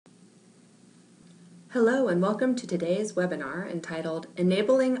Hello and welcome to today's webinar entitled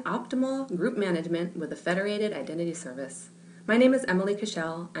Enabling Optimal Group Management with a Federated Identity Service. My name is Emily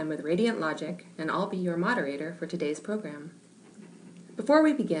Cashel. I'm with RadiantLogic and I'll be your moderator for today's program. Before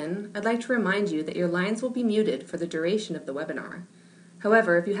we begin, I'd like to remind you that your lines will be muted for the duration of the webinar.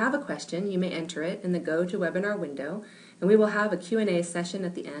 However, if you have a question, you may enter it in the Go to Webinar window and we will have a Q&A session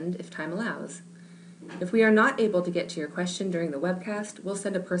at the end if time allows. If we are not able to get to your question during the webcast, we'll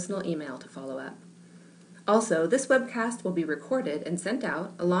send a personal email to follow up. Also, this webcast will be recorded and sent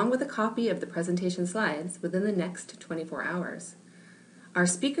out along with a copy of the presentation slides within the next 24 hours. Our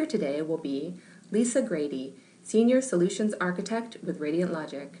speaker today will be Lisa Grady, Senior Solutions Architect with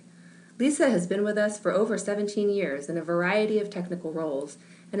RadiantLogic. Lisa has been with us for over 17 years in a variety of technical roles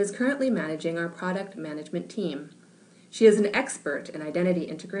and is currently managing our product management team. She is an expert in identity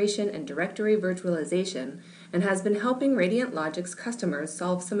integration and directory virtualization and has been helping RadiantLogic's customers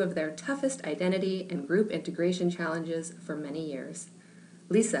solve some of their toughest identity and group integration challenges for many years.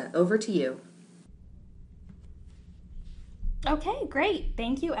 Lisa, over to you. Okay, great.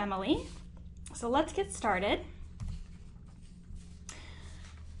 Thank you, Emily. So let's get started.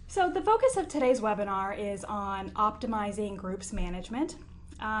 So the focus of today's webinar is on optimizing groups management.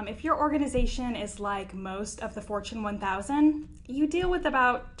 If your organization is like most of the Fortune 1000, you deal with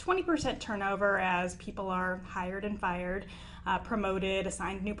about 20% turnover as people are hired and fired, promoted,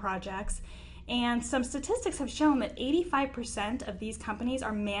 assigned new projects. And some statistics have shown that 85% of these companies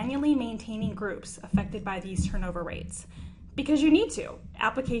are manually maintaining groups affected by these turnover rates. Because you need to.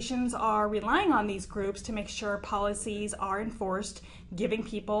 Applications are relying on these groups to make sure policies are enforced, giving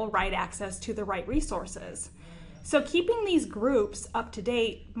people right access to the right resources. So keeping these groups up to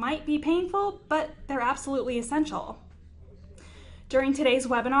date might be painful, but they're absolutely essential. During today's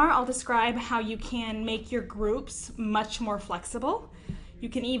webinar, I'll describe how you can make your groups much more flexible. You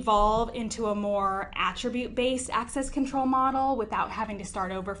can evolve into a more attribute-based access control model without having to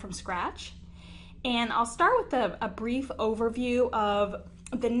start over from scratch. And I'll start with a brief overview of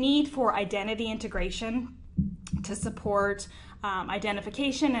the need for identity integration to support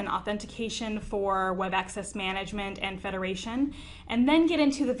identification and authentication for web access management and federation, and then get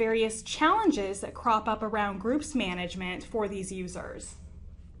into the various challenges that crop up around groups management for these users.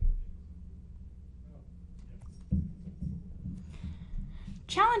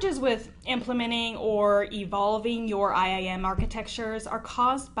 Challenges with implementing or evolving your IAM architectures are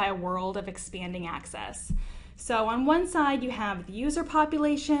caused by a world of expanding access. So on one side, you have the user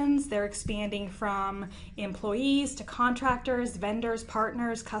populations. They're expanding from employees to contractors, vendors,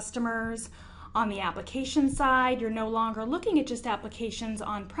 partners, customers. On the application side, you're no longer looking at just applications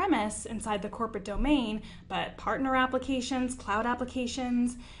on premise inside the corporate domain, but partner applications, cloud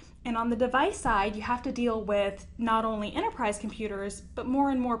applications. And on the device side, you have to deal with not only enterprise computers, but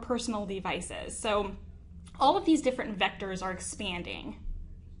more and more personal devices. So all of these different vectors are expanding.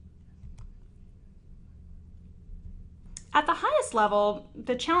 At the highest level,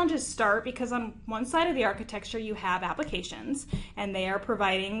 the challenges start because on one side of the architecture you have applications, and they are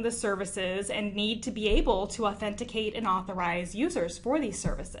providing the services and need to be able to authenticate and authorize users for these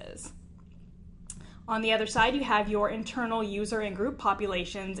services. On the other side, you have your internal user and group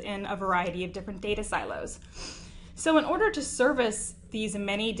populations in a variety of different data silos. So in order to service these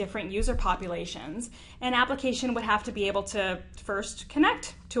many different user populations, an application would have to be able to first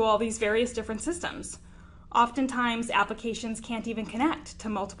connect to all these various different systems. Oftentimes, applications can't even connect to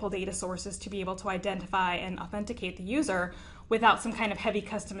multiple data sources to be able to identify and authenticate the user without some kind of heavy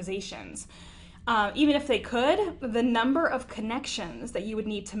customizations. Even if they could, the number of connections that you would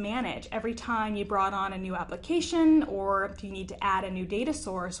need to manage every time you brought on a new application or if you need to add a new data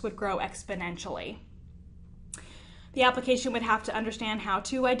source would grow exponentially. The application would have to understand how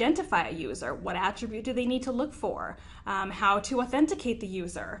to identify a user, what attribute do they need to look for, how to authenticate the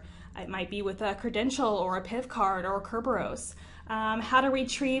user. It might be with a credential or a PIV card or a Kerberos. How to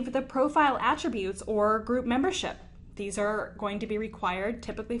retrieve the profile attributes or group membership. These are going to be required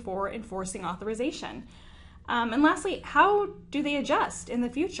typically for enforcing authorization. And lastly, how do they adjust in the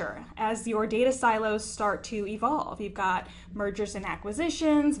future as your data silos start to evolve? You've got mergers and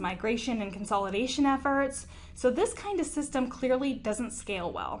acquisitions, migration and consolidation efforts. So this kind of system clearly doesn't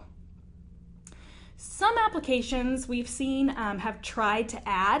scale well. Some applications we've seen have tried to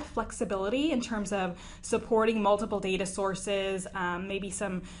add flexibility in terms of supporting multiple data sources, maybe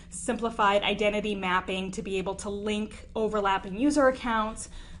some simplified identity mapping to be able to link overlapping user accounts.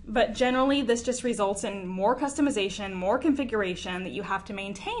 But generally, this just results in more customization, more configuration that you have to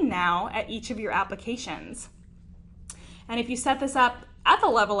maintain now at each of your applications. And if you set this up at the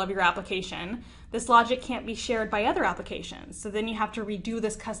level of your application, this logic can't be shared by other applications. So then you have to redo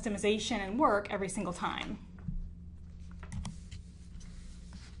this customization and work every single time.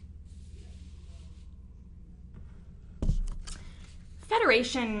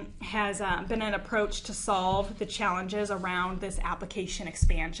 Federation has been an approach to solve the challenges around this application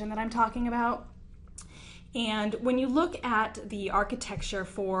expansion that I'm talking about. And when you look at the architecture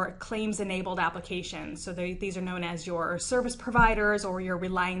for claims-enabled applications, so these are known as your service providers or your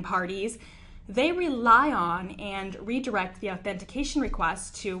relying parties, they rely on and redirect the authentication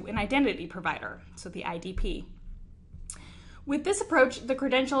request to an identity provider, so the IDP. With this approach, the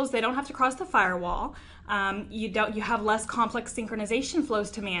credentials, they don't have to cross the firewall. You have less complex synchronization flows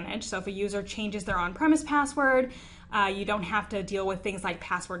to manage. So if a user changes their on-premise password, you don't have to deal with things like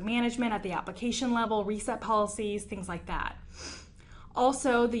password management at the application level, reset policies, things like that.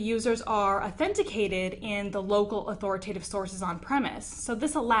 Also, the users are authenticated in the local authoritative sources on-premise. So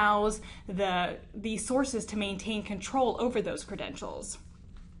this allows these sources to maintain control over those credentials.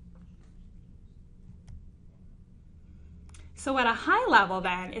 So at a high level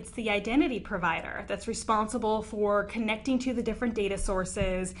then, it's the identity provider that's responsible for connecting to the different data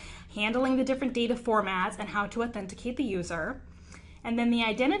sources, handling the different data formats, and how to authenticate the user. And then the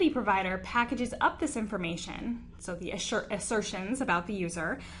identity provider packages up this information, so the assertions about the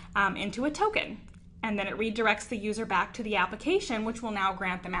user, into a token. And then it redirects the user back to the application, which will now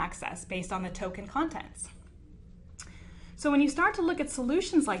grant them access based on the token contents. So when you start to look at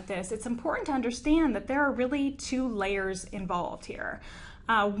solutions like this, it's important to understand that there are really two layers involved here.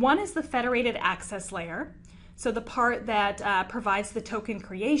 One is the federated access layer, so the part that provides the token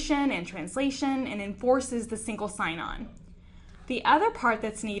creation and translation and enforces the single sign-on. The other part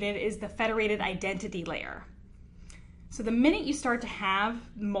that's needed is the federated identity layer. So the minute you start to have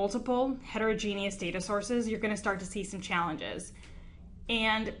multiple heterogeneous data sources, you're going to start to see some challenges.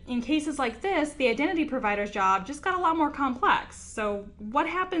 And in cases like this, the identity provider's job just got a lot more complex. So what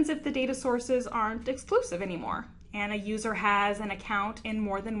happens if the data sources aren't exclusive anymore and a user has an account in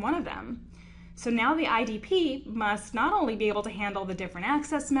more than one of them? So now the IDP must not only be able to handle the different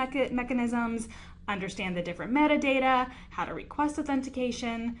access mechanisms, understand the different metadata, how to request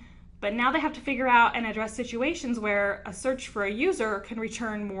authentication, but now they have to figure out and address situations where a search for a user can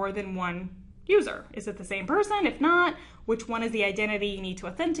return more than one user. Is it the same person? If not, which one is the identity you need to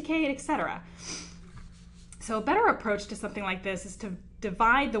authenticate, etc. So a better approach to something like this is to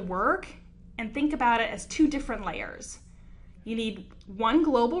divide the work and think about it as two different layers. You need one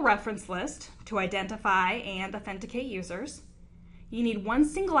global reference list to identify and authenticate users. You need one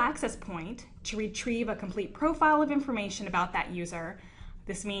single access point to retrieve a complete profile of information about that user.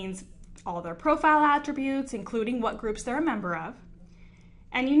 This means all their profile attributes, including what groups they're a member of.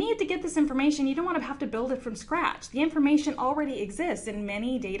 And you need to get this information, you don't want to have to build it from scratch. The information already exists in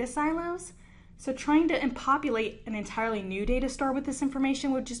many data silos, so trying to populate an entirely new data store with this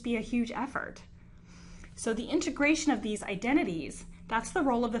information would just be a huge effort. So the integration of these identities, that's the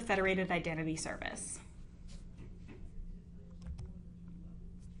role of the federated identity service.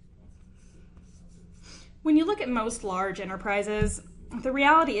 When you look at most large enterprises, the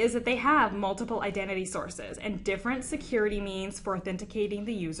reality is that they have multiple identity sources and different security means for authenticating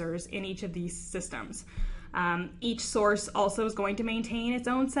the users in each of these systems. Each source also is going to maintain its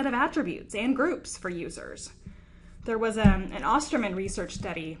own set of attributes and groups for users. There was an Osterman research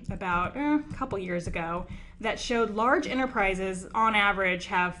study about a couple years ago that showed large enterprises on average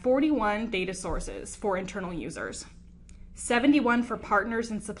have 41 data sources for internal users, 71 for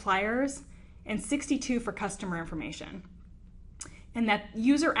partners and suppliers, and 62 for customer information. And that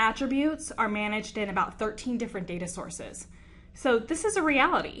user attributes are managed in about 13 different data sources. So this is a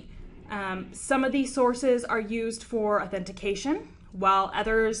reality. Some of these sources are used for authentication, while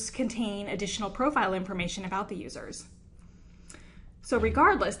others contain additional profile information about the users. So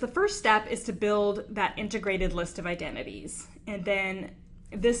regardless, the first step is to build that integrated list of identities. And then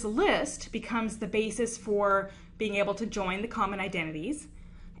this list becomes the basis for being able to join the common identities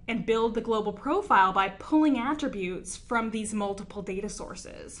and build the global profile by pulling attributes from these multiple data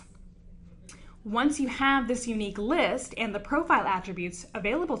sources. Once you have this unique list and the profile attributes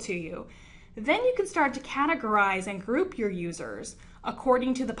available to you, then you can start to categorize and group your users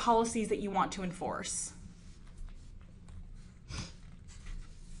according to the policies that you want to enforce.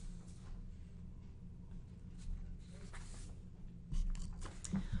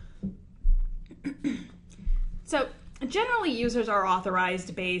 So generally, users are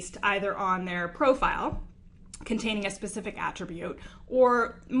authorized based either on their profile, containing a specific attribute,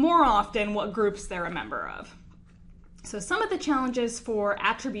 or more often what groups they're a member of. So some of the challenges for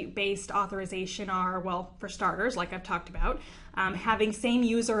attribute-based authorization are, well, for starters, like I've talked about, having same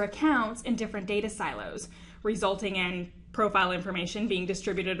user accounts in different data silos, resulting in profile information being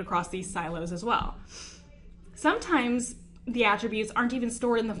distributed across these silos as well. Sometimes the attributes aren't even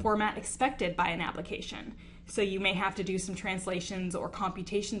stored in the format expected by an application. So you may have to do some translations or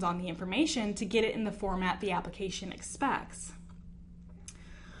computations on the information to get it in the format the application expects.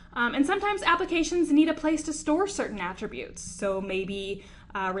 And sometimes applications need a place to store certain attributes. So maybe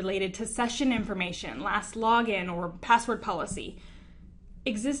related to session information, last login, or password policy.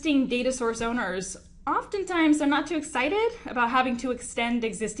 Existing data source owners oftentimes are not too excited about having to extend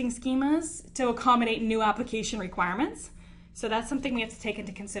existing schemas to accommodate new application requirements. So that's something we have to take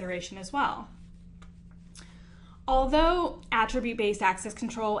into consideration as well. Although attribute-based access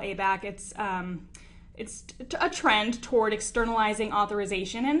control, ABAC, it's a trend toward externalizing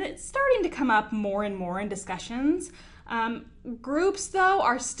authorization, and it's starting to come up more and more in discussions. Groups, though,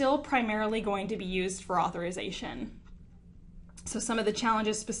 are still primarily going to be used for authorization. So some of the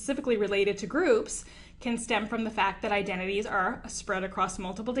challenges specifically related to groups can stem from the fact that identities are spread across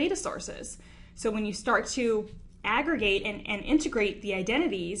multiple data sources. So when you start to aggregate and integrate the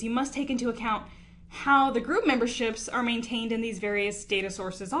identities, you must take into account how the group memberships are maintained in these various data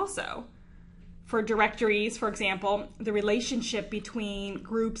sources also. For directories, for example, the relationship between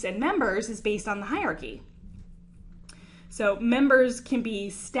groups and members is based on the hierarchy. So members can be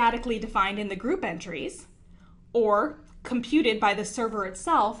statically defined in the group entries or computed by the server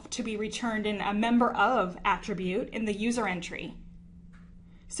itself to be returned in a member of attribute in the user entry.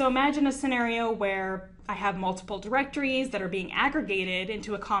 So imagine a scenario where I have multiple directories that are being aggregated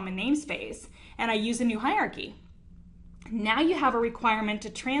into a common namespace, and I use a new hierarchy. Now you have a requirement to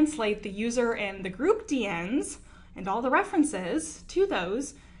translate the user and the group DNs and all the references to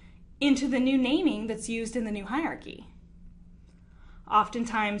those into the new naming that's used in the new hierarchy.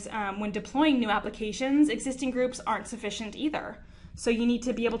 Oftentimes, when deploying new applications, existing groups aren't sufficient either. So you need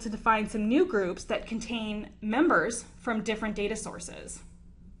to be able to define some new groups that contain members from different data sources.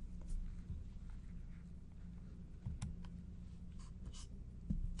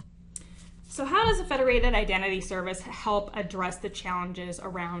 So how does a federated identity service help address the challenges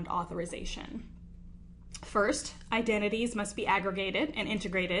around authorization? First, identities must be aggregated and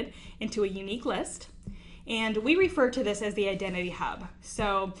integrated into a unique list. And we refer to this as the identity hub.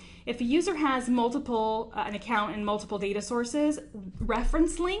 So if a user has an account in multiple data sources,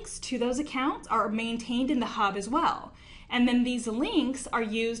 reference links to those accounts are maintained in the hub as well. And then these links are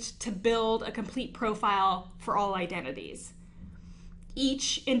used to build a complete profile for all identities.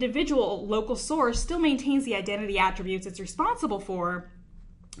 Each individual local source still maintains the identity attributes it's responsible for,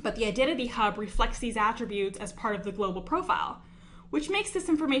 but the identity hub reflects these attributes as part of the global profile, which makes this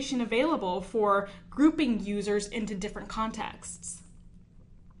information available for grouping users into different contexts.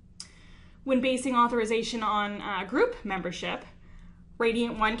 When basing authorization on group membership,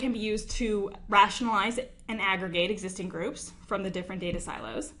 RadiantOne can be used to rationalize and aggregate existing groups from the different data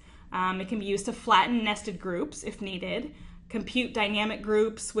silos. It can be used to flatten nested groups if needed, compute dynamic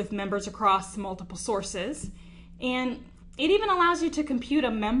groups with members across multiple sources, and it even allows you to compute a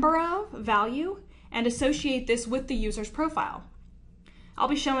member of value and associate this with the user's profile. I'll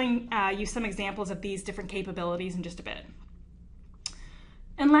be showing you some examples of these different capabilities in just a bit.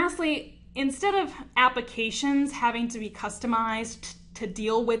 And lastly, instead of applications having to be customized to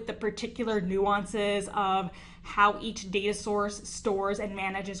deal with the particular nuances of how each data source stores and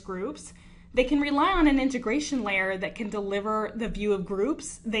manages groups, they can rely on an integration layer that can deliver the view of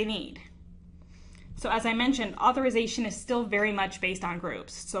groups they need. So as I mentioned, authorization is still very much based on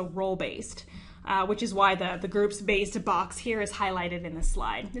groups, so role-based, which is why the groups-based box here is highlighted in this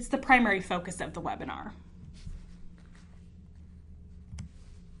slide. It's the primary focus of the webinar.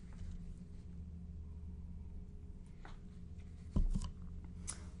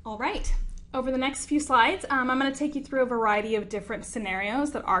 All right. Over the next few slides, I'm going to take you through a variety of different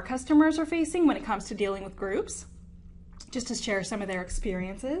scenarios that our customers are facing when it comes to dealing with groups, just to share some of their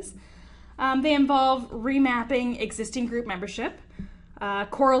experiences. They involve remapping existing group membership,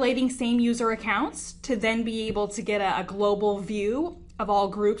 correlating same user accounts to then be able to get a global view of all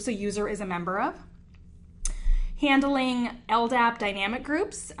groups a user is a member of, handling LDAP dynamic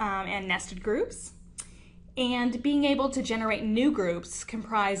groups and nested groups, and being able to generate new groups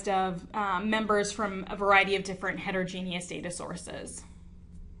comprised of members from a variety of different heterogeneous data sources.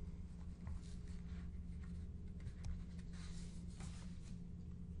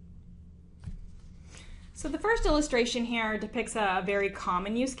 So the first illustration here depicts a very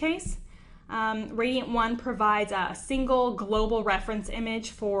common use case. RadiantOne provides a single global reference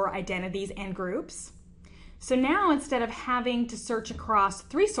image for identities and groups. So now instead of having to search across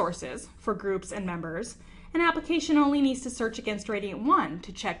 3 sources for groups and members, an application only needs to search against RadiantOne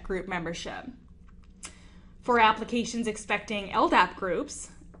to check group membership. For applications expecting LDAP groups,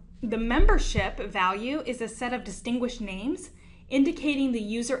 the membership value is a set of distinguished names indicating the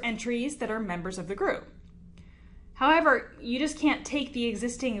user entries that are members of the group. However, you just can't take the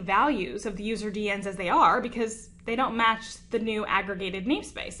existing values of the user DNs as they are because they don't match the new aggregated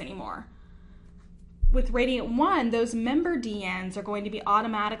namespace anymore. With RadiantOne, those member DNs are going to be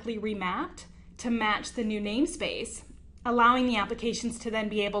automatically remapped to match the new namespace, allowing the applications to then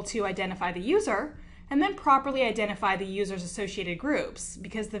be able to identify the user and then properly identify the user's associated groups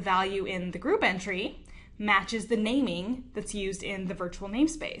because the value in the group entry matches the naming that's used in the virtual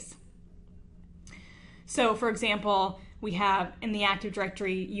namespace. So for example, we have in the Active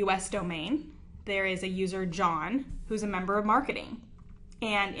Directory US domain, there is a user John who's a member of marketing.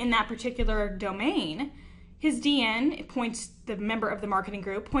 And in that particular domain, his DN points, the member of the marketing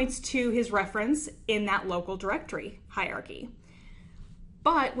group points to his reference in that local directory hierarchy.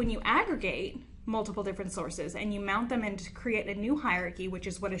 But when you aggregate multiple different sources and you mount them and create a new hierarchy, which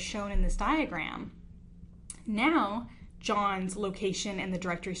is what is shown in this diagram, now John's location in the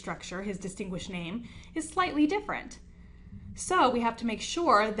directory structure, his distinguished name, is slightly different. So we have to make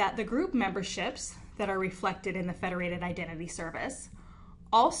sure that the group memberships that are reflected in the federated identity service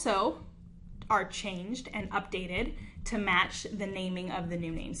also are changed and updated to match the naming of the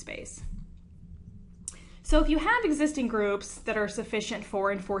new namespace. So if you have existing groups that are sufficient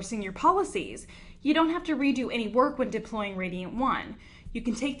for enforcing your policies, you don't have to redo any work when deploying RadiantOne. You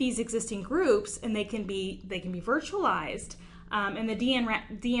can take these existing groups and they can be virtualized, and the DN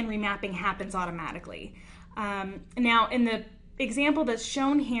remapping happens automatically. Now in the example that's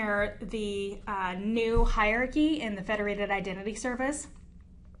shown here, the new hierarchy in the federated identity service,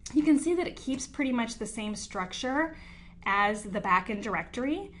 you can see that it keeps pretty much the same structure as the backend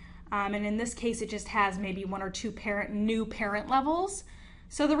directory. And in this case, it just has maybe 1 or 2 new parent levels.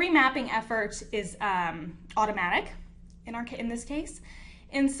 So the remapping effort is automatic in this case.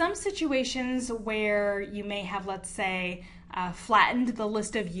 In some situations where you may have, let's say, flattened the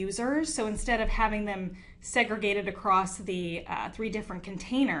list of users, so instead of having them segregated across the 3 different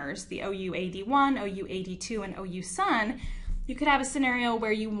containers, the OUAD1, OUAD2, and OUSUN, you could have a scenario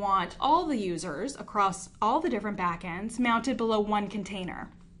where you want all the users across all the different backends mounted below 1 container.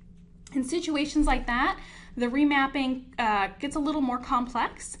 In situations like that, the remapping gets a little more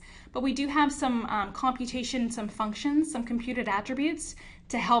complex, but we do have some computation, some functions, some computed attributes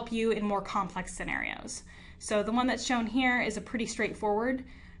to help you in more complex scenarios. So the one that's shown here is a pretty straightforward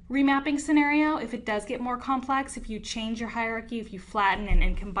remapping scenario. If it does get more complex, if you change your hierarchy, if you flatten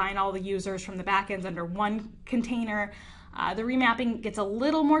and combine all the users from the backends under 1 container, the remapping gets a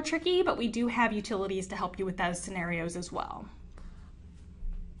little more tricky, but we do have utilities to help you with those scenarios as well.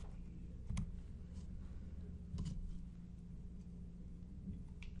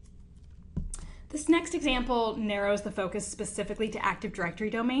 This next example narrows the focus specifically to Active Directory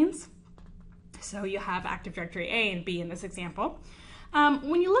domains. So you have Active Directory A and B in this example.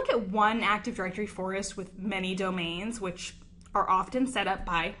 When you look at one Active Directory forest with many domains, which are often set up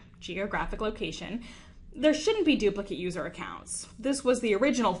by geographic location, there shouldn't be duplicate user accounts. This was the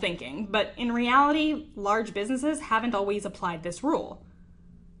original thinking, but in reality, large businesses haven't always applied this rule.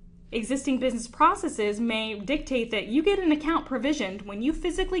 Existing business processes may dictate that you get an account provisioned when you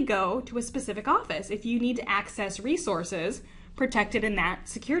physically go to a specific office if you need to access resources protected in that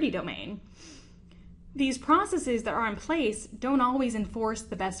security domain. These processes that are in place don't always enforce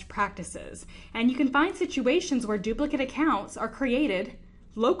the best practices, and you can find situations where duplicate accounts are created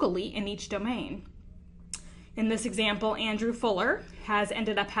locally in each domain. In this example, Andrew Fuller has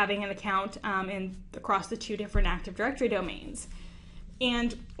ended up having an account across the 2 different Active Directory domains.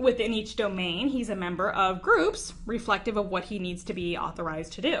 And within each domain, he's a member of groups reflective of what he needs to be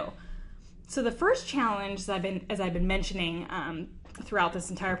authorized to do. So the first challenge, as I've been mentioning throughout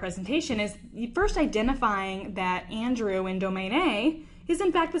this entire presentation, is first identifying that Andrew in domain A is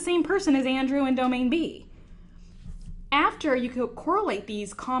in fact the same person as Andrew in domain B. After you can correlate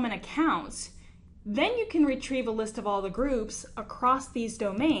these common accounts, then you can retrieve a list of all the groups across these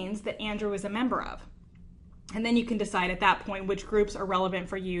domains that Andrew is a member of. And then you can decide at that point which groups are relevant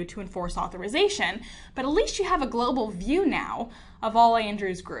for you to enforce authorization, but at least you have a global view now of all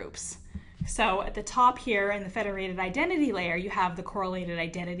Andrew's groups. So at the top here in the federated identity layer, you have the correlated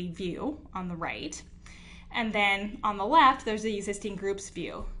identity view on the right. And then on the left, there's the existing groups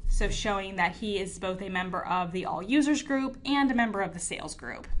view. So showing that he is both a member of the all users group and a member of the sales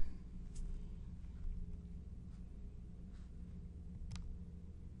group.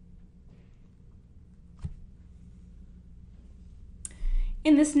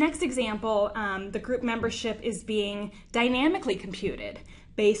 In this next example, the group membership is being dynamically computed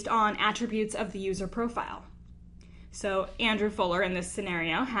based on attributes of the user profile. So Andrew Fuller in this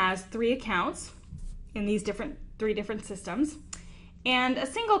scenario has 3 accounts in these 3 different systems, and a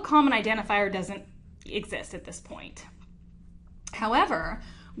single common identifier doesn't exist at this point. However,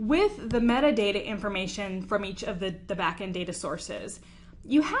 with the metadata information from each of the backend data sources,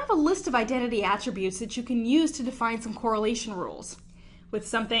 you have a list of identity attributes that you can use to define some correlation rules. With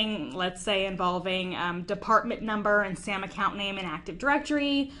something, let's say, involving department number and SAM account name in Active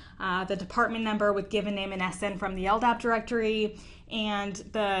Directory, the department number with given name and SN from the LDAP directory, and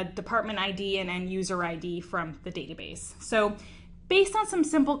the department ID and end user ID from the database. So based on some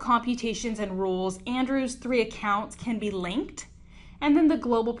simple computations and rules, Andrew's 3 accounts can be linked, and then the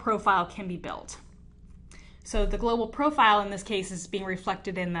global profile can be built. So the global profile in this case is being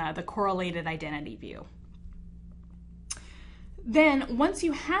reflected in the correlated identity view. Then once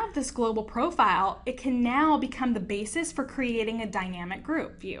you have this global profile, it can now become the basis for creating a dynamic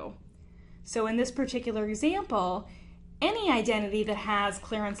group view. So in this particular example, any identity that has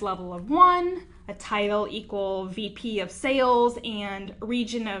clearance level of 1, a title equal VP of sales, and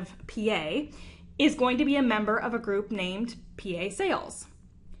region of PA is going to be a member of a group named PA sales.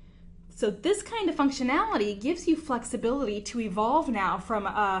 So this kind of functionality gives you flexibility to evolve now from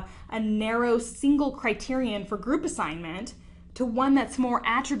a narrow single criterion for group assignment to one that's more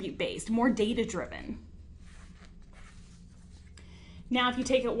attribute-based, more data-driven. Now, if you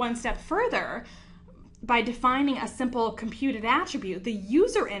take it one step further, by defining a simple computed attribute, the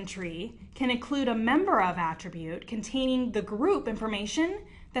user entry can include a member of attribute containing the group information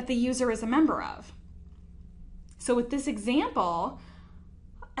that the user is a member of. So with this example,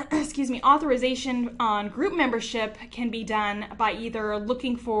 authorization on group membership can be done by either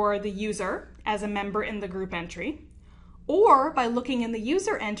looking for the user as a member in the group entry, or by looking in the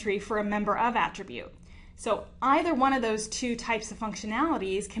user entry for a member of attribute. So either one of those 2 types of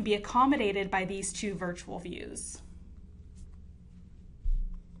functionalities can be accommodated by these 2 virtual views.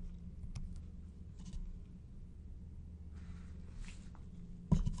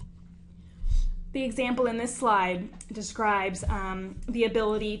 The example in this slide describes the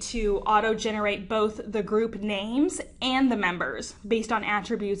ability to auto-generate both the group names and the members based on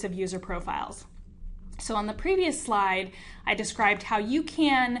attributes of user profiles. So on the previous slide, I described how you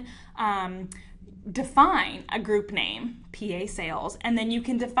can define a group name, PA sales, and then you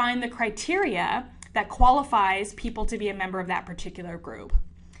can define the criteria that qualifies people to be a member of that particular group.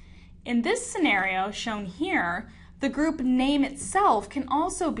 In this scenario shown here, the group name itself can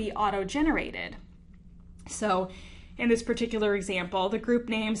also be auto-generated. So in this particular example, the group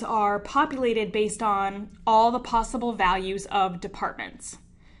names are populated based on all the possible values of departments.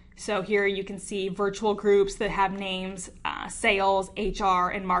 So here you can see virtual groups that have names sales, HR,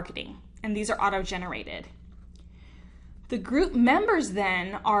 and marketing, and these are auto-generated. The group members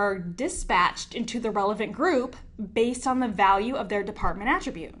then are dispatched into the relevant group based on the value of their department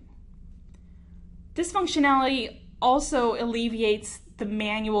attribute. This functionality also alleviates the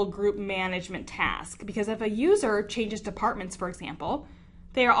manual group management task, because if a user changes departments, for example,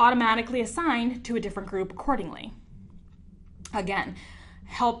 they are automatically assigned to a different group accordingly. Again,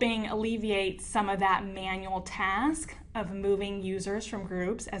 helping alleviate some of that manual task of moving users from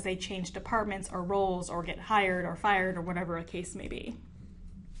groups as they change departments or roles or get hired or fired or whatever the case may be.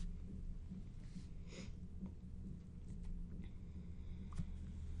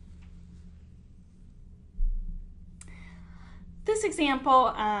 This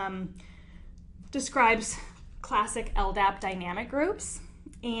example describes classic LDAP dynamic groups,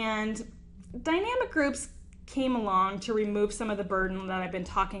 and dynamic groups came along to remove some of the burden that I've been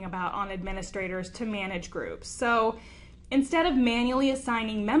talking about on administrators to manage groups. So instead of manually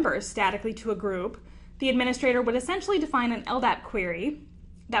assigning members statically to a group, the administrator would essentially define an LDAP query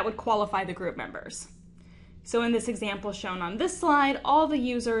that would qualify the group members. So in this example shown on this slide, all the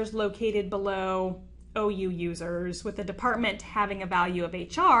users located below OU users with the department having a value of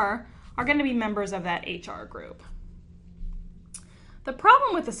HR are going to be members of that HR group. The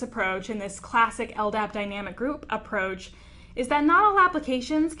problem with this approach, and this classic LDAP dynamic group approach, is that not all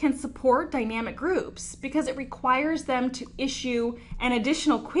applications can support dynamic groups because it requires them to issue an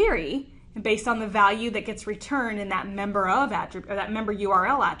additional query based on the value that gets returned in that member of attribute, or that member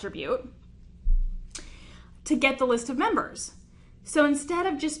URL attribute, to get the list of members. So instead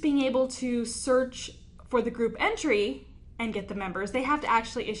of just being able to search for the group entry and get the members, they have to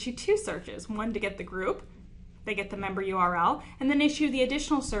actually issue 2 searches, one to get the group, they get the member URL, and then issue the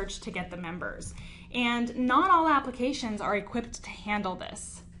additional search to get the members. And not all applications are equipped to handle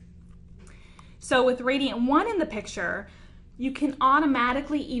this. So with RadiantOne in the picture, you can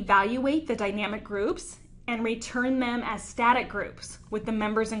automatically evaluate the dynamic groups and return them as static groups with the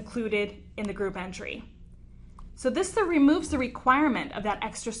members included in the group entry. So this removes the requirement of that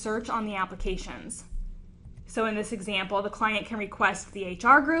extra search on the applications. So in this example, the client can request the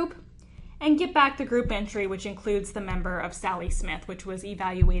HR group and get back the group entry, which includes the member of Sally Smith, which was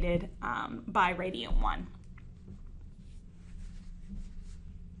evaluated by RadiantOne.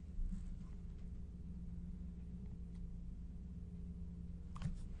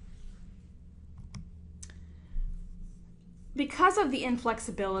 Because of the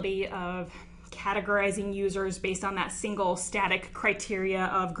inflexibility of categorizing users based on that single static criteria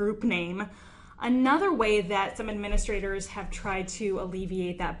of group name, another way that some administrators have tried to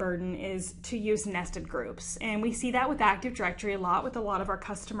alleviate that burden is to use nested groups. And we see that with Active Directory a lot with a lot of our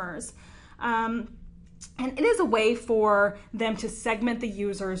customers. And it is a way for them to segment the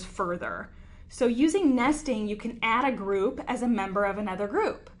users further. So using nesting, you can add a group as a member of another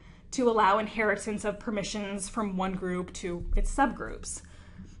group to allow inheritance of permissions from one group to its subgroups.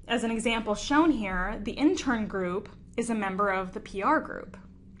 As an example shown here, the intern group is a member of the PR group.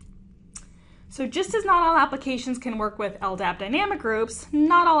 So just as not all applications can work with LDAP dynamic groups,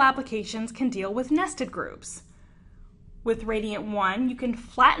 not all applications can deal with nested groups. With RadiantOne, you can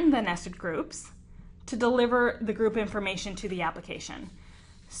flatten the nested groups to deliver the group information to the application.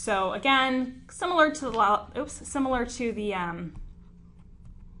 So again, similar to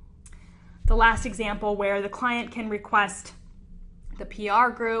the last example where the client can request the PR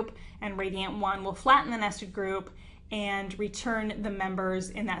group and RadiantOne will flatten the nested group and return the members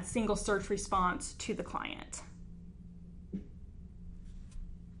in that single search response to the client.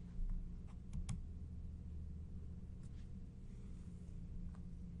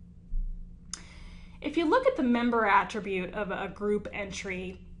 If you look at the member attribute of a group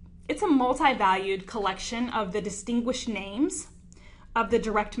entry, it's a multi-valued collection of the distinguished names of the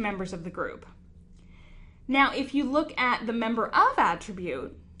direct members of the group. Now, if you look at the member of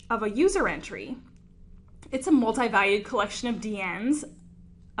attribute of a user entry, it's a multi-valued collection of DNs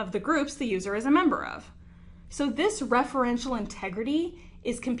of the groups the user is a member of. So this referential integrity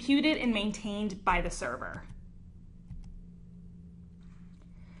is computed and maintained by the server.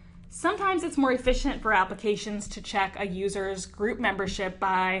 Sometimes it's more efficient for applications to check a user's group membership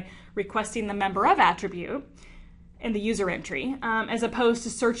by requesting the member of attribute in the user entry, as opposed to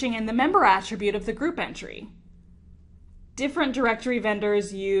searching in the member attribute of the group entry. Different directory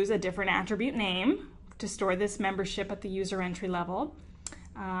vendors use a different attribute name to store this membership at the user entry level.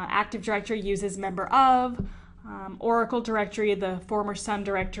 Active Directory uses member of. Oracle Directory, the former Sun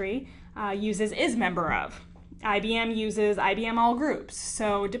directory, uses is member of. IBM uses IBM all groups.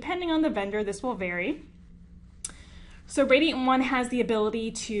 So depending on the vendor, this will vary. So RadiantOne has the ability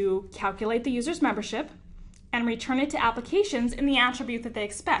to calculate the user's membership and return it to applications in the attribute that they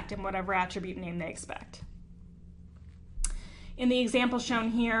expect, in whatever attribute name they expect. In the example shown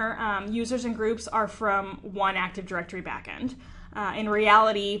here, users and groups are from one Active Directory backend. In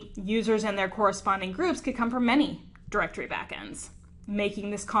reality, users and their corresponding groups could come from many directory backends, making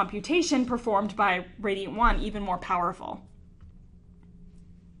this computation performed by RadiantOne even more powerful.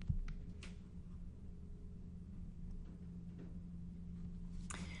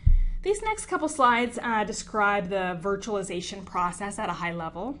 These next couple slides describe the virtualization process at a high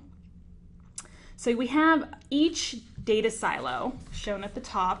level. So we have each data silo shown at the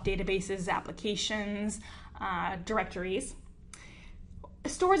top, databases, applications, directories,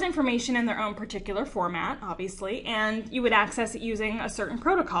 stores information in their own particular format, obviously, and you would access it using a certain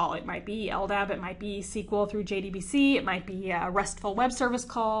protocol. It might be LDAP, it might be SQL through JDBC, it might be a RESTful web service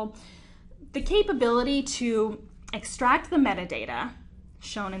call. The capability to extract the metadata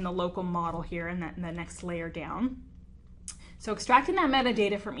shown in the local model here in the next layer down. So extracting that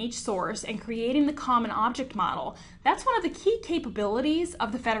metadata from each source and creating the common object model, that's one of the key capabilities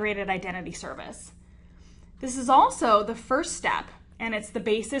of the Federated Identity Service. This is also the first step, and it's the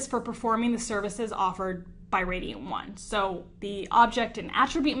basis for performing the services offered by RadiantOne. So the object and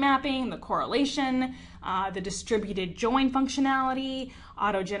attribute mapping, the correlation, the distributed join functionality,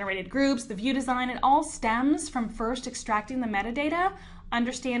 auto-generated groups, the view design, it all stems from first extracting the metadata,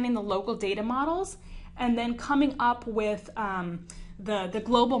 understanding the local data models, and then coming up with the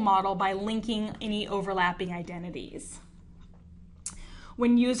global model by linking any overlapping identities.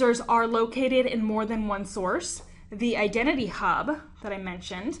 When users are located in more than one source, the identity hub that I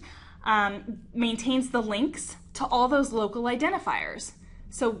mentioned maintains the links to all those local identifiers.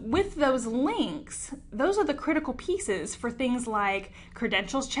 So with those links, those are the critical pieces for things like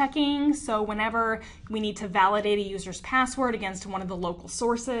credentials checking. So whenever we need to validate a user's password against one of the local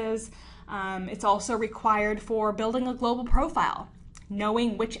sources, It's also required for building a global profile,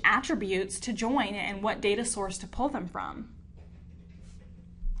 knowing which attributes to join and what data source to pull them from.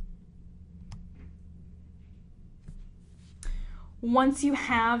 Once you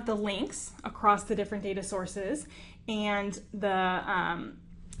have the links across the different data sources and the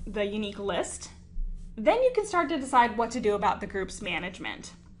unique list, then you can start to decide what to do about the group's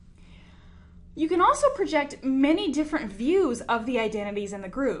management. You can also project many different views of the identities in the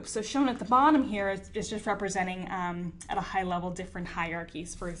group. So shown at the bottom here is just representing at a high level different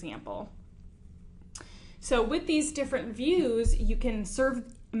hierarchies, for example. So with these different views, you can serve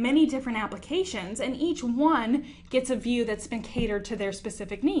many different applications, and each one gets a view that's been catered to their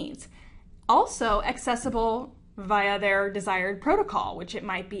specific needs. Also accessible via their desired protocol, which it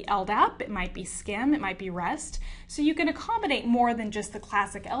might be LDAP, it might be SCIM, it might be REST. So you can accommodate more than just the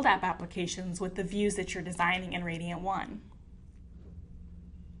classic LDAP applications with the views that you're designing in RadiantOne.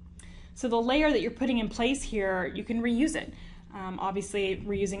 So the layer that you're putting in place here, you can reuse it. Obviously,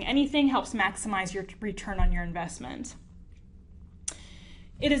 reusing anything helps maximize your return on your investment.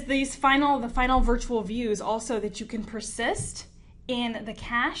 It is the final virtual views also that you can persist in the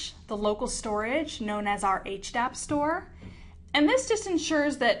cache, the local storage known as our HDAP store. And this just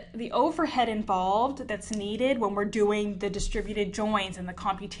ensures that the overhead involved that's needed when we're doing the distributed joins and the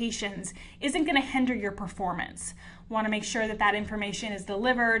computations isn't going to hinder your performance. We want to make sure that that information is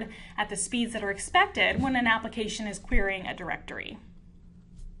delivered at the speeds that are expected when an application is querying a directory.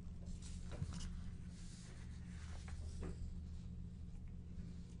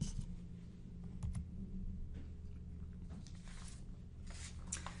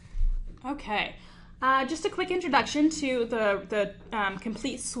 Okay, just a quick introduction to the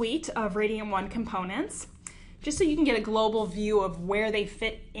complete suite of RadiantOne components, just so you can get a global view of where they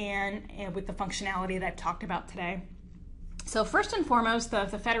fit in with the functionality that I've talked about today. So first and foremost, the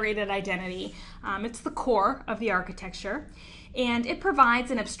federated identity. It's the core of the architecture, and it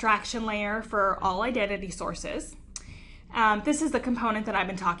provides an abstraction layer for all identity sources. This is the component that I've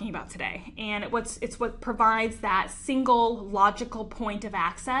been talking about today, and it's what provides that single logical point of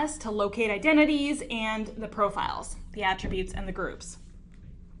access to locate identities and the profiles, the attributes, and the groups.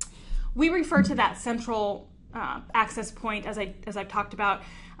 We refer to that central access point, as I've talked about,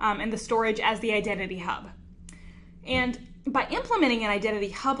 and the storage as the identity hub. And by implementing an identity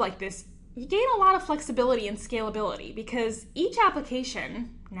hub like this, you gain a lot of flexibility and scalability, because each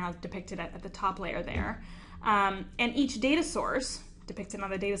application, now depicted at the top layer there, and each data source, depicted on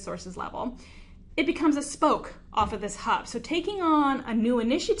the data sources level, it becomes a spoke off of this hub. So taking on a new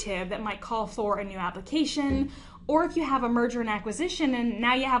initiative that might call for a new application, or if you have a merger and acquisition and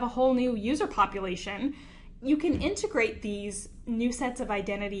now you have a whole new user population, you can integrate these new sets of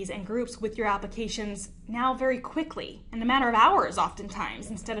identities and groups with your applications now very quickly, in a matter of hours oftentimes,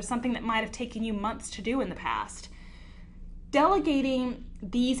 instead of something that might have taken you months to do in the past. Delegating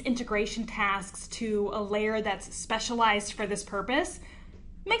these integration tasks to a layer that's specialized for this purpose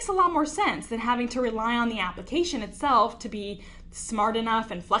makes a lot more sense than having to rely on the application itself to be smart enough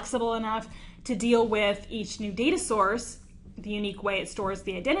and flexible enough to deal with each new data source, the unique way it stores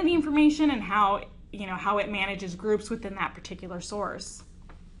the identity information, and how it manages groups within that particular source.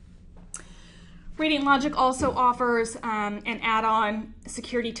 Radiant Logic also offers an add-on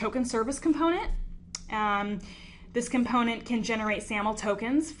security token service component. This component can generate SAML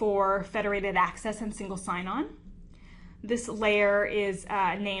tokens for federated access and single sign-on. This layer is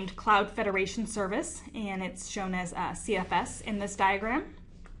named Cloud Federation Service, and it's shown as CFS in this diagram.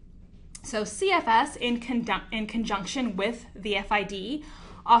 So CFS, in conjunction with the FID,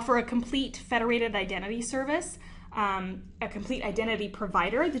 offer a complete federated identity service, a complete identity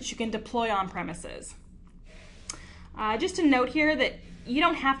provider that you can deploy on premises. Just a note here that you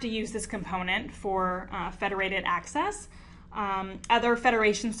don't have to use this component for federated access. Other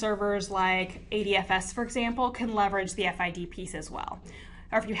federation servers like ADFS, for example, can leverage the FID piece as well.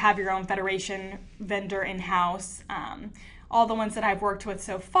 Or if you have your own federation vendor in-house, all the ones that I've worked with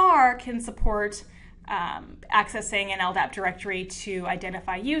so far can support accessing an LDAP directory to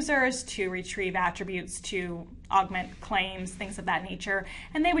identify users, to retrieve attributes, to augment claims, things of that nature,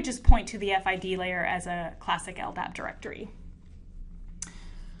 and they would just point to the FID layer as a classic LDAP directory.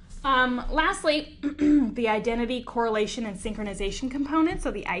 Lastly, the identity correlation and synchronization component, so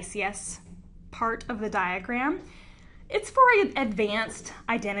the ICS part of the diagram. It's for advanced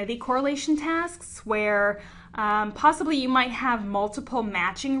identity correlation tasks where possibly you might have multiple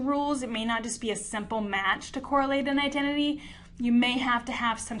matching rules. It may not just be a simple match to correlate an identity. You may have to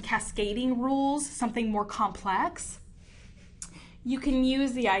have some cascading rules, something more complex. You can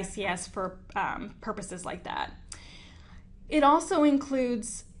use the ICS for purposes like that. It also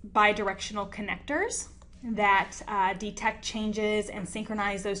includes bidirectional connectors that detect changes and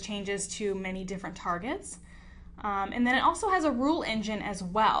synchronize those changes to many different targets. And then it also has a rule engine as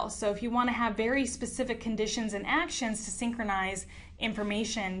well. So if you want to have very specific conditions and actions to synchronize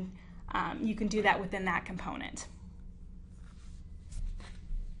information, you can do that within that component.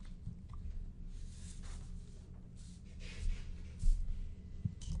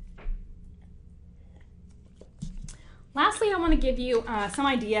 Lastly, I want to give you some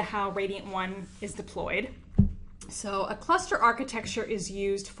idea how RadiantOne is deployed. So a cluster architecture is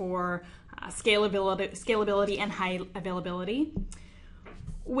used for scalability and high availability.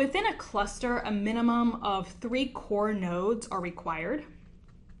 Within a cluster, a minimum of 3 core nodes are required,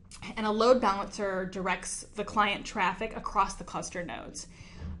 and a load balancer directs the client traffic across the cluster nodes.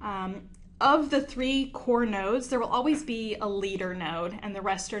 Of the 3 core nodes, there will always be a leader node, and the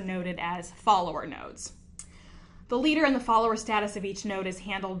rest are noted as follower nodes. The leader and the follower status of each node is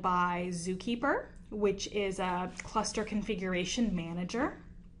handled by Zookeeper, which is a cluster configuration manager.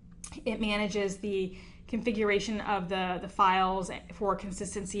 It manages the configuration of the files for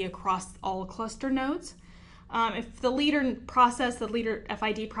consistency across all cluster nodes. If the leader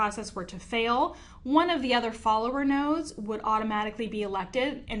FID process were to fail, one of the other follower nodes would automatically be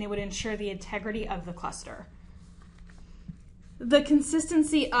elected, and it would ensure the integrity of the cluster. The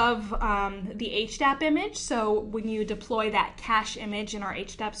consistency of the HDAP image, so when you deploy that cache image in our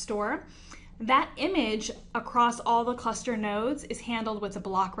HDAP store, that image across all the cluster nodes is handled with a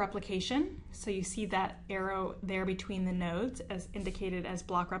block replication. So you see that arrow there between the nodes as indicated as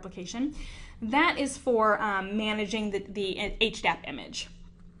block replication. That is for managing the HDAP image.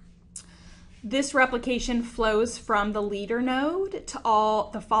 This replication flows from the leader node to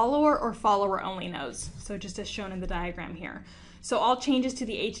all the follower or follower only nodes. So just as shown in the diagram here. So all changes to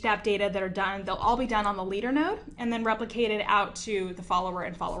the HDAP data that are done, they'll all be done on the leader node and then replicated out to the follower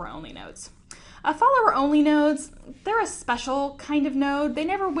and follower only nodes. Follower only nodes, they're a special kind of node. They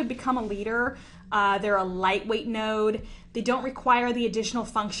never would become a leader. They're a lightweight node. They don't require the additional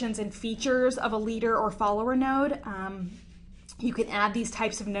functions and features of a leader or follower node. You can add these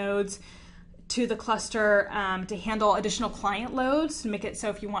types of nodes to the cluster to handle additional client loads, to make it so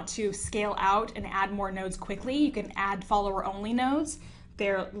if you want to scale out and add more nodes quickly, you can add follower only nodes.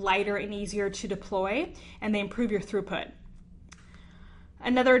 They're lighter and easier to deploy, and they improve your throughput.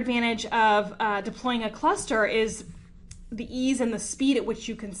 Another advantage of deploying a cluster is the ease and the speed at which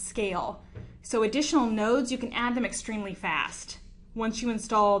you can scale. So additional nodes, you can add them extremely fast. Once you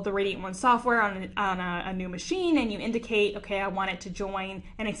install the RadiantOne software on a new machine and you indicate, okay, I want it to join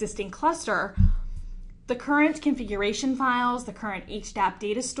an existing cluster, the current configuration files, the current HDAP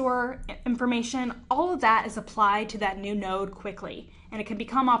data store information, all of that is applied to that new node quickly, and it can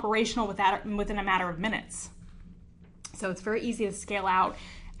become operational within a matter of minutes. So it's very easy to scale out,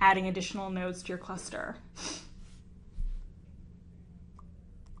 adding additional nodes to your cluster.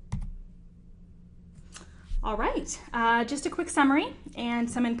 All right, just a quick summary and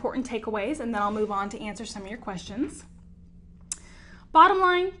some important takeaways, and then I'll move on to answer some of your questions. Bottom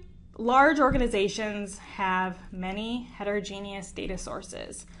line, large organizations have many heterogeneous data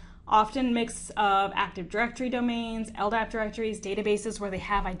sources, often mix of Active Directory domains, LDAP directories, databases where they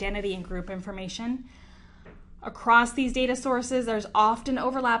have identity and group information. Across these data sources, there's often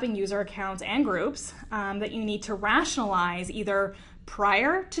overlapping user accounts and groups that you need to rationalize either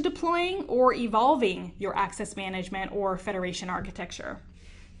prior to deploying or evolving your access management or federation architecture.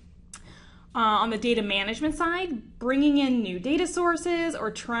 On the data management side, bringing in new data sources or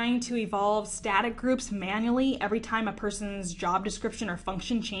trying to evolve static groups manually every time a person's job description or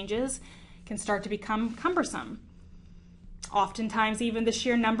function changes can start to become cumbersome. Oftentimes, even the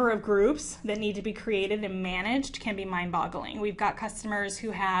sheer number of groups that need to be created and managed can be mind-boggling. We've got customers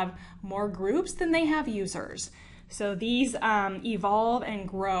who have more groups than they have users. So these evolve and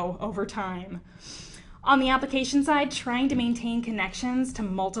grow over time. On the application side, trying to maintain connections to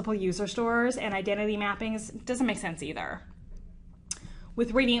multiple user stores and identity mappings doesn't make sense either.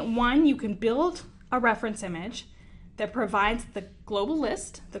 With RadiantOne, you can build a reference image that provides the global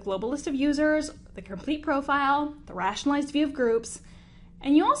list of users, the complete profile, the rationalized view of groups,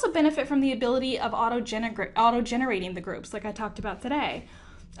 and you also benefit from the ability of auto-generating the groups like I talked about today,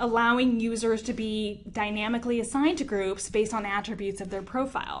 allowing users to be dynamically assigned to groups based on attributes of their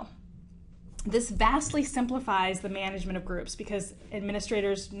profile. This vastly simplifies the management of groups because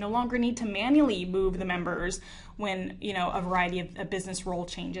administrators no longer need to manually move the members when, a variety of business role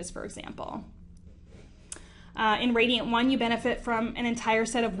changes, for example. In RadiantOne, you benefit from an entire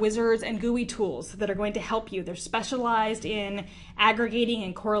set of wizards and GUI tools that are going to help you. They're specialized in aggregating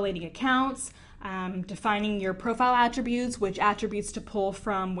and correlating accounts, defining your profile attributes, which attributes to pull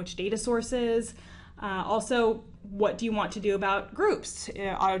from which data sources. Also, what do you want to do about groups?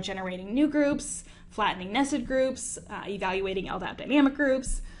 Auto-generating new groups, flattening nested groups, evaluating LDAP dynamic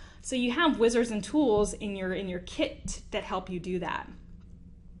groups. So you have wizards and tools in your kit that help you do that.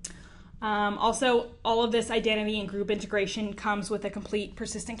 Also, all of this identity and group integration comes with a complete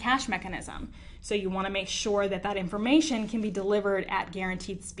persistent cache mechanism. So you want to make sure that that information can be delivered at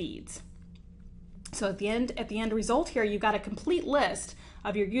guaranteed speeds. So at the end result here, you've got a complete list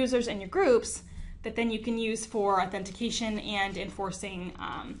of your users and your groups that then you can use for authentication and enforcing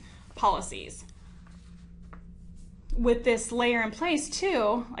policies. With this layer in place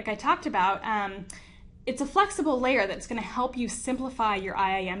too, like I talked about, it's a flexible layer that's going to help you simplify your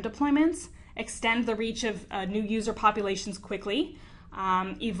IAM deployments, extend the reach of new user populations quickly,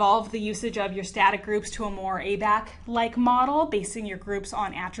 evolve the usage of your static groups to a more ABAC-like model, basing your groups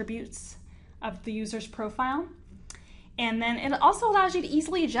on attributes of the user's profile. And then it also allows you to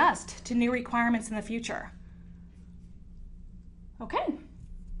easily adjust to new requirements in the future. Okay,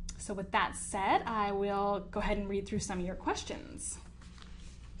 so with that said, I will go ahead and read through some of your questions.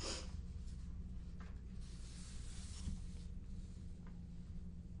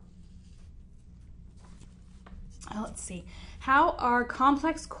 Let's see. How are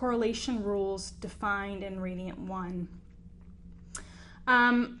complex correlation rules defined in RadiantOne?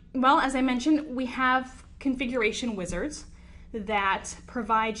 Well, as I mentioned, we have configuration wizards that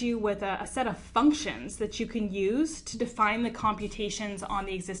provide you with a set of functions that you can use to define the computations on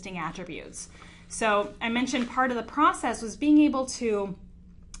the existing attributes. So I mentioned part of the process was being able to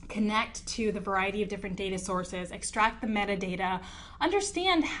connect to the variety of different data sources, extract the metadata,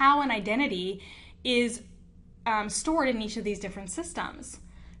 understand how an identity is stored in each of these different systems.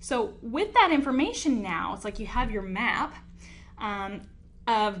 So with that information now, it's like you have your map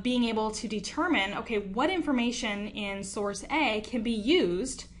of being able to determine, okay, what information in source A can be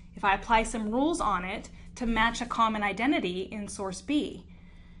used if I apply some rules on it to match a common identity in source B.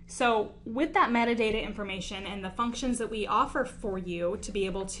 So with that metadata information and the functions that we offer for you to be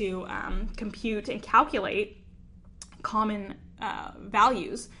able to compute and calculate common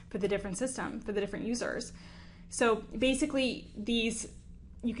values for the different system, for the different users. So basically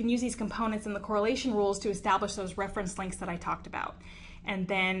you can use these components in the correlation rules to establish those reference links that I talked about. And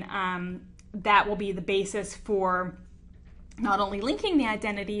then that will be the basis for not only linking the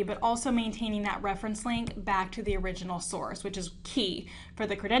identity, but also maintaining that reference link back to the original source, which is key for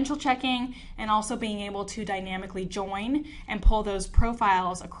the credential checking and also being able to dynamically join and pull those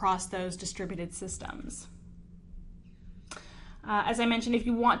profiles across those distributed systems. As I mentioned, if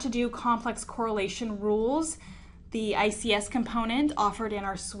you want to do complex correlation rules, the ICS component offered in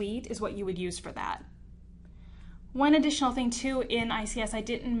our suite is what you would use for that. One additional thing too in ICS I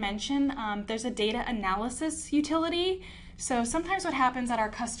didn't mention, there's a data analysis utility. So sometimes what happens at our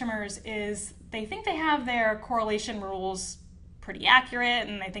customers is they think they have their correlation rules pretty accurate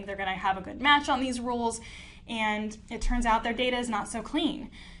and they think they're going to have a good match on these rules, and it turns out their data is not so clean.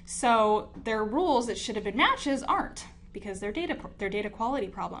 So their rules that should have been matches aren't, because they're data quality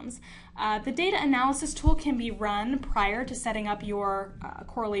problems. The data analysis tool can be run prior to setting up your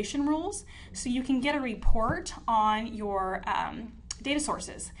correlation rules, so you can get a report on your data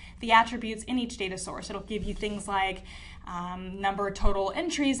sources, the attributes in each data source. It'll give you things like number of total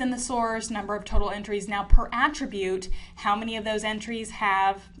entries in the source, number of total entries now per attribute, how many of those entries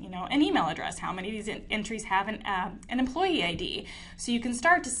have an email address, how many of these entries have an employee ID. So you can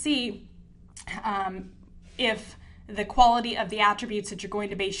start to see if the quality of the attributes that you're going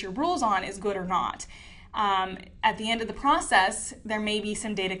to base your rules on is good or not. At the end of the process, there may be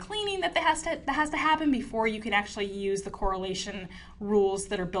some data cleaning that has to happen before you can actually use the correlation rules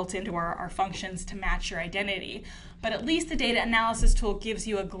that are built into our functions to match your identity. But at least the data analysis tool gives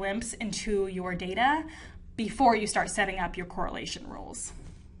you a glimpse into your data before you start setting up your correlation rules.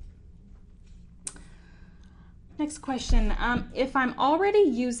 Next question, if I'm already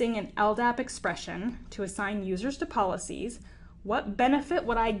using an LDAP expression to assign users to policies, what benefit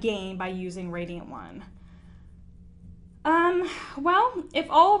would I gain by using RadiantOne? Well, if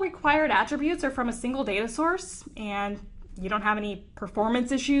all required attributes are from a single data source and you don't have any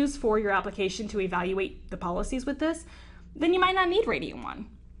performance issues for your application to evaluate the policies with this, then you might not need RadiantOne.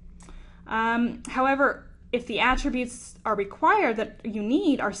 However, if the attributes are required that you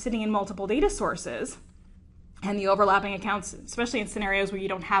need are sitting in multiple data sources, and the overlapping accounts, especially in scenarios where you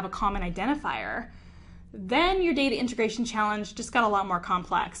don't have a common identifier, then your data integration challenge just got a lot more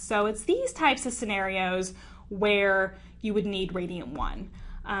complex. So it's these types of scenarios where you would need RadiantOne.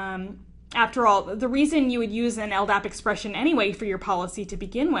 after all, the reason you would use an LDAP expression anyway for your policy to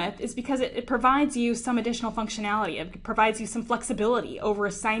begin with is because it provides you some additional functionality. It provides you some flexibility over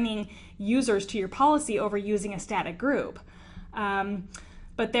assigning users to your policy over using a static group.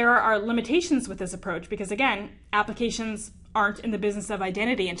 But there are limitations with this approach because, again, applications aren't in the business of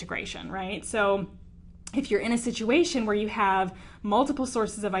identity integration, right? So if you're in a situation where you have multiple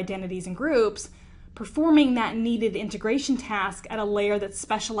sources of identities and groups, performing that needed integration task at a layer that's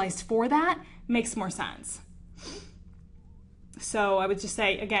specialized for that makes more sense. So I would just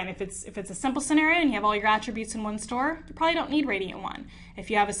say, again, if it's a simple scenario and you have all your attributes in one store, you probably don't need RadiantOne. If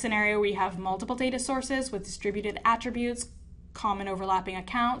you have a scenario where you have multiple data sources with distributed attributes, common overlapping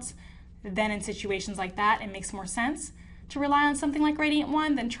accounts, then in situations like that, it makes more sense to rely on something like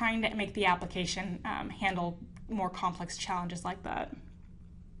RadiantOne than trying to make the application handle more complex challenges like that.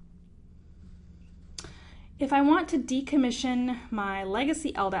 If I want to decommission my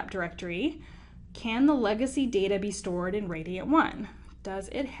legacy LDAP directory, can the legacy data be stored in RadiantOne? Does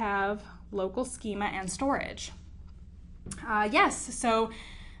it have local schema and storage? Yes, so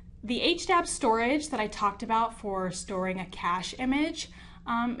the HDAP storage that I talked about for storing a cache image,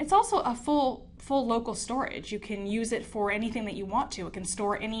 it's also a full local storage. You can use it for anything that you want to. It can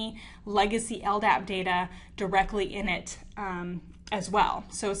store any legacy LDAP data directly in it as well.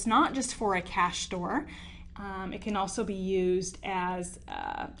 So it's not just for a cache store. It can also be used as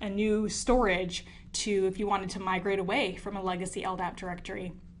a new storage if you wanted to migrate away from a legacy LDAP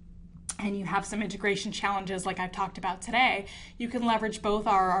directory and you have some integration challenges like I've talked about today, you can leverage both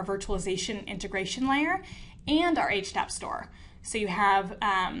our virtualization integration layer and our HDAP store. So you have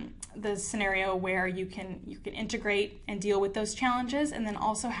the scenario where you can integrate and deal with those challenges and then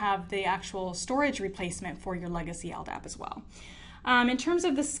also have the actual storage replacement for your legacy LDAP as well. In terms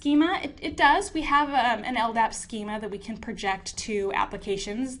of the schema, it does. We have an LDAP schema that we can project to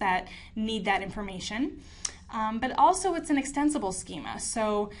applications that need that information. But also it's an extensible schema.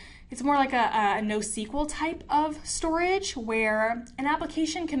 So it's more like a NoSQL type of storage where an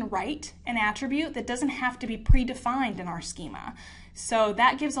application can write an attribute that doesn't have to be predefined in our schema. So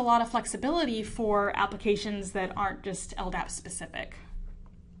that gives a lot of flexibility for applications that aren't just LDAP specific.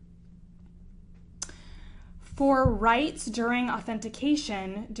 For writes during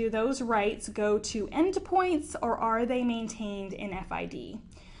authentication, do those writes go to endpoints or are they maintained in FID?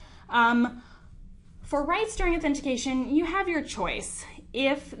 For writes during authentication, you have your choice.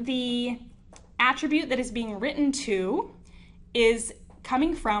 If the attribute that is being written to is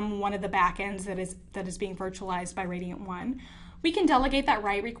coming from one of the backends that is being virtualized by RadiantOne, we can delegate that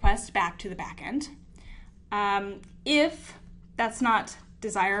write request back to the backend. If that's not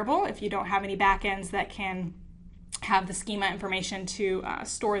desirable, if you don't have any backends that can have the schema information to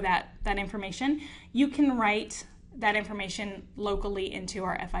store that information, you can write that information locally into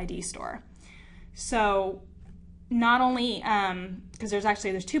our FID store. So not only, because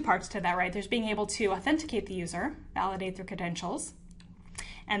there's two parts to that, right? There's being able to authenticate the user, validate their credentials,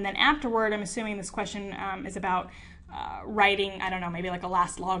 and then afterward, I'm assuming this question is about writing, I don't know, maybe like a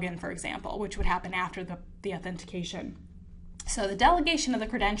last login, for example, which would happen after the authentication. So the delegation of the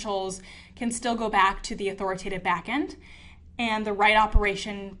credentials can still go back to the authoritative backend, and the write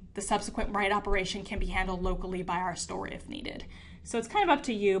operation, the subsequent write operation, can be handled locally by our store if needed. So it's kind of up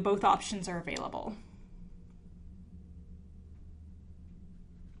to you. Both options are available.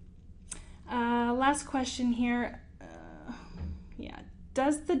 Last question here.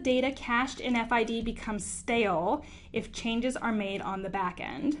 Does the data cached in FID become stale if changes are made on the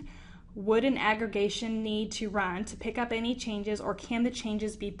backend? Would an aggregation need to run to pick up any changes, or can the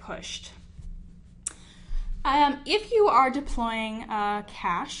changes be pushed? If you are deploying a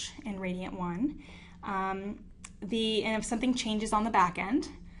cache in RadiantOne, and if something changes on the back end,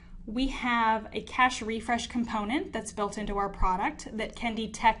 we have a cache refresh component that's built into our product that can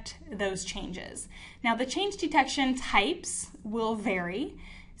detect those changes. Now, the change detection types will vary.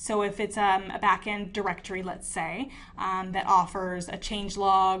 So if it's a backend directory, let's say, that offers a change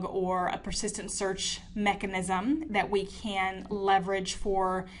log or a persistent search mechanism that we can leverage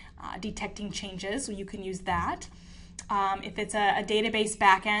for detecting changes, you can use that. If it's a database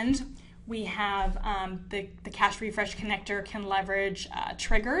backend, we have the cache refresh connector can leverage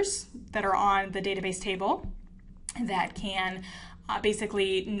triggers that are on the database table that can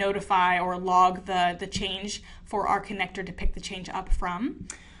basically notify or log the change for our connector to pick the change up from.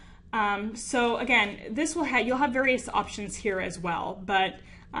 So again, you'll have various options here as well, but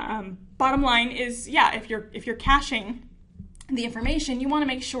bottom line is, yeah, if you're caching the information, you want to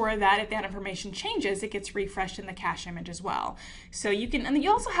make sure that if that information changes, it gets refreshed in the cache image as well. So you can, and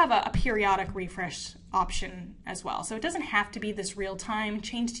you also have a periodic refresh option as well. So it doesn't have to be this real-time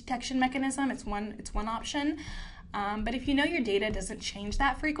change detection mechanism. It's one option. But if you know your data doesn't change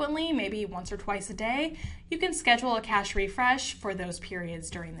that frequently, maybe once or twice a day, you can schedule a cache refresh for those periods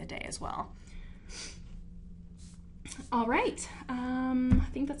during the day as well. All right, I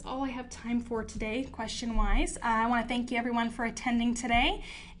think that's all I have time for today, question-wise. I want to thank you everyone for attending today,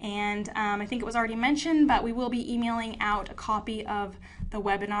 and I think it was already mentioned, but we will be emailing out a copy of the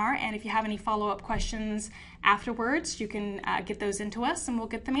webinar, and if you have any follow-up questions afterwards, you can get those into us and we'll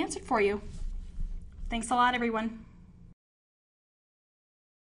get them answered for you. Thanks a lot, everyone.